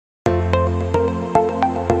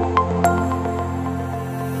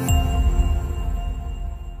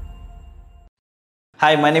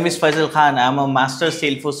Hi, my name is Faisal Khan. I'm a master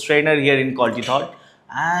Salesforce trainer here in Quality Thought.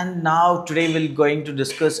 And now today we're going to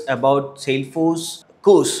discuss about Salesforce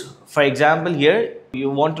course. For example, here you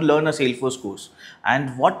want to learn a Salesforce course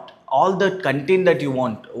and what all the content that you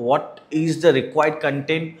want, what is the required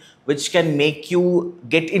content which can make you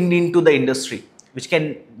get into the industry, which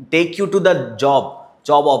can take you to the job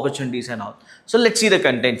opportunities and all. So let's see the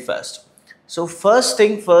content first. So first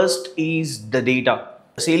thing first is the data.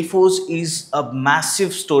 Salesforce is a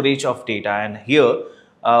massive storage of data, and here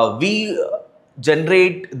we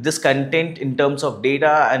generate this content in terms of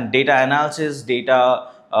data and data analysis, data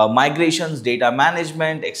migrations, data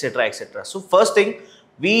management, etc. etc. So first thing,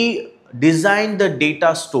 we design the data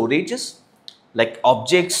storages like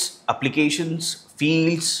objects, applications,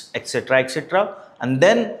 fields, etc. etc. And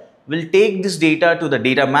then we'll take this data to the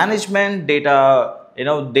data management, data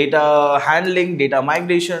handling, data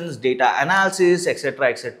migrations, data analysis, etc.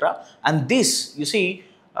 etc. And this, you see,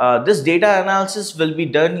 this data analysis will be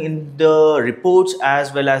done in the reports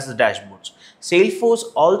as well as the dashboards. Salesforce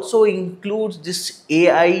also includes this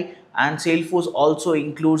AI, and Salesforce also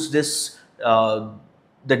includes this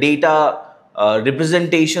the data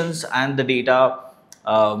representations and the data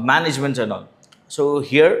management and all. So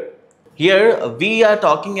here we are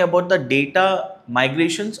talking about the data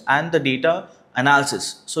migrations and the data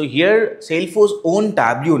analysis. So here Salesforce own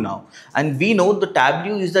Tableau now, and we know the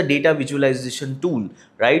Tableau is the data visualization tool,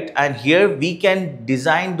 right? And here we can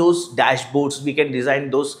design those dashboards, we can design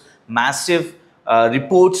those massive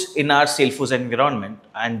reports in our Salesforce environment,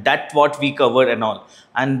 and that's what we cover and all.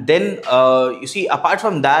 And then you see, apart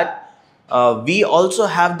from that, we also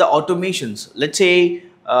have the automations. Let's say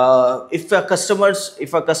if a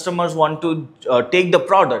customers want to take the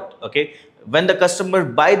product, okay, when the customer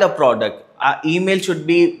buy the product, email should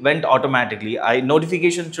be went automatically,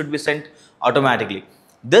 notification should be sent automatically.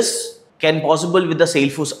 This can possible with the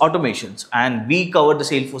Salesforce automations, and we cover the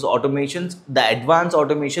Salesforce automations, the advanced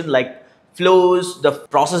automation like flows, the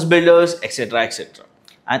process builders, etc. etc.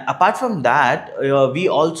 And apart from that, we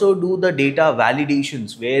also do the data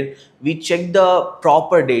validations where we check the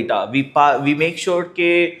proper data. We make sure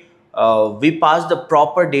we pass the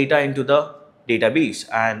proper data into the database.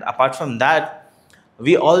 And apart from that,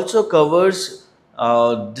 we also covers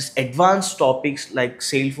this advanced topics like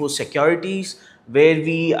Salesforce securities, where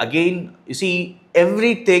we again, you see,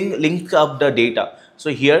 everything links up the data. So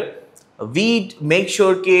here we make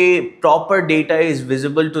sure proper data is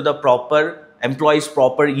visible to the proper employees,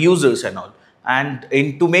 proper users and all. And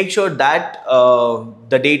to make sure that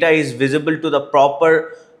the data is visible to the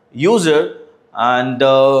proper user and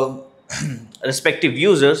respective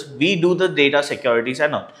users, we do the data securities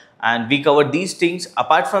and all, and we cover these things.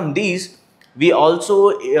 Apart from these, we also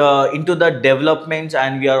into the developments,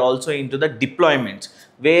 and we are also into the deployments,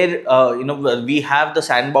 where we have the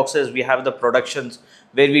sandboxes, we have the productions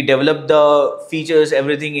where we develop the features,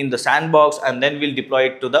 everything in the sandbox, and then we'll deploy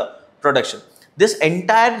it to the production. This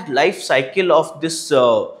entire life cycle of this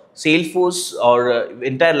Salesforce, or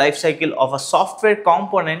entire life cycle of a software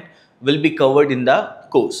component, will be covered in the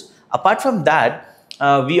course. Apart from that,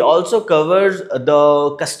 we also cover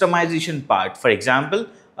the customization part. For example,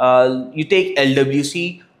 you take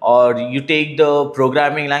LWC, or you take the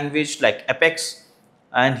programming language like Apex,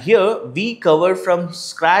 and here we cover from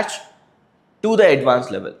scratch to the advanced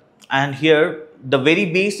level. And here the very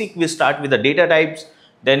basic, we start with the data types,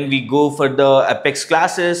 then we go for the Apex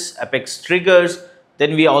classes, Apex triggers,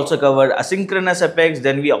 then we also cover asynchronous Apex,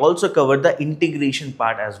 then we also cover the integration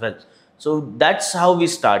part as well. So that's how we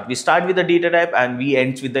start with the data type, and we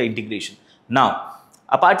end with the integration. Now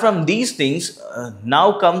apart from these things,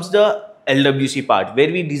 now comes the LWC part,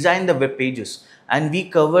 where we design the web pages, and we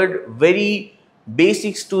covered very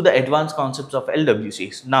basics to the advanced concepts of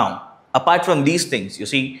LWCs. Now apart from these things, you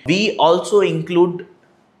see, we also include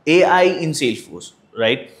AI in Salesforce,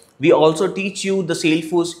 right? We also teach you the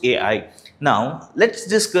Salesforce AI. Now let's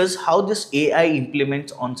discuss how this AI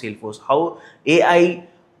implements on Salesforce, how AI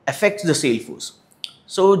affects the Salesforce.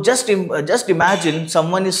 So just imagine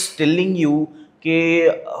someone is telling you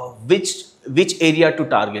which area to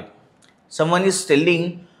target. Someone is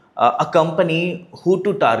telling a company who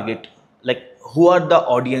to target, like who are the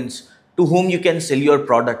audience to whom you can sell your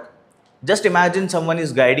product. Just imagine someone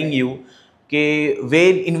is guiding you,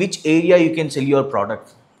 where in which area you can sell your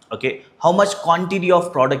product, okay, how much quantity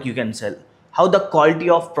of product you can sell, how the quality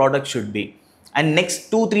of product should be, and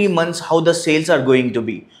next 2-3 months how the sales are going to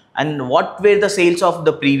be, and what were the sales of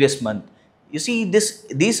the previous month. You see,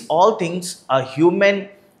 these all things are human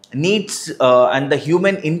needs, and the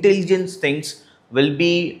human intelligence things will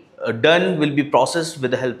be processed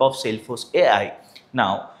with the help of Salesforce AI.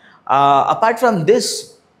 Now Apart from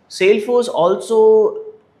this, Salesforce also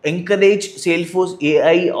encourage Salesforce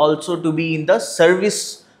AI also to be in the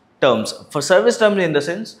service terms. For service terms, in the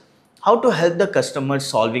sense, how to help the customer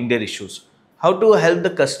solving their issues, how to help the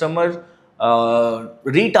customer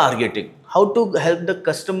retargeting, how to help the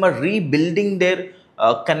customer rebuilding their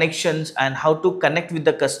connections, and how to connect with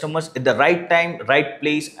the customers at the right time, right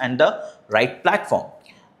place, and the right platform.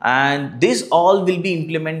 And this all will be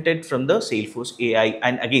implemented from the Salesforce AI.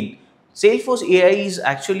 And again, Salesforce AI is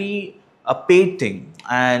actually a paid thing,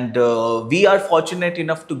 and we are fortunate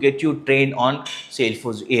enough to get you trained on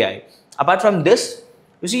Salesforce AI. Apart from this,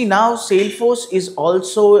 you see, now Salesforce is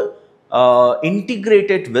also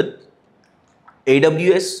integrated with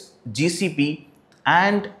AWS, GCP,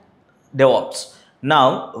 and DevOps.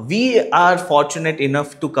 Now, we are fortunate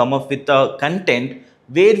enough to come up with a content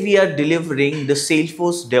where we are delivering the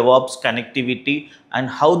Salesforce DevOps connectivity and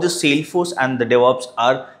how the Salesforce and the DevOps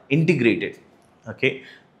are integrated. Okay,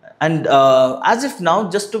 and as if now,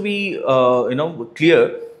 just to be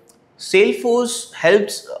clear, Salesforce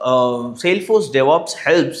DevOps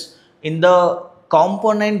helps in the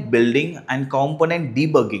component building and component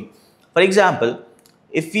debugging. For example,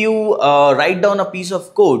 if you write down a piece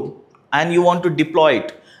of code and you want to deploy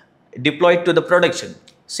it to the production,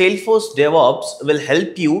 Salesforce DevOps will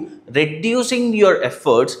help you reducing your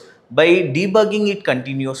efforts by debugging it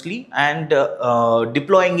continuously and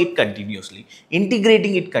deploying it continuously,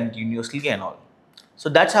 integrating it continuously, and all. So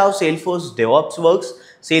that's how Salesforce DevOps works,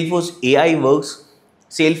 Salesforce AI works,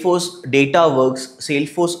 Salesforce data works,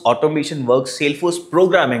 Salesforce automation works, Salesforce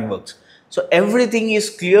programming works. So everything is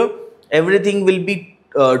clear, everything will be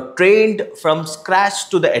trained from scratch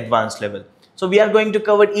to the advanced level. So we are going to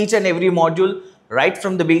cover each and every module, right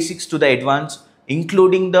from the basics to the advanced,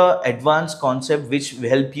 including the advanced concept which will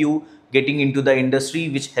help you getting into the industry,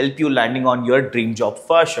 which help you landing on your dream job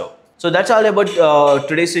for sure. So that's all about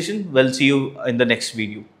today's session. We'll see you in the next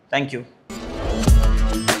video. Thank you.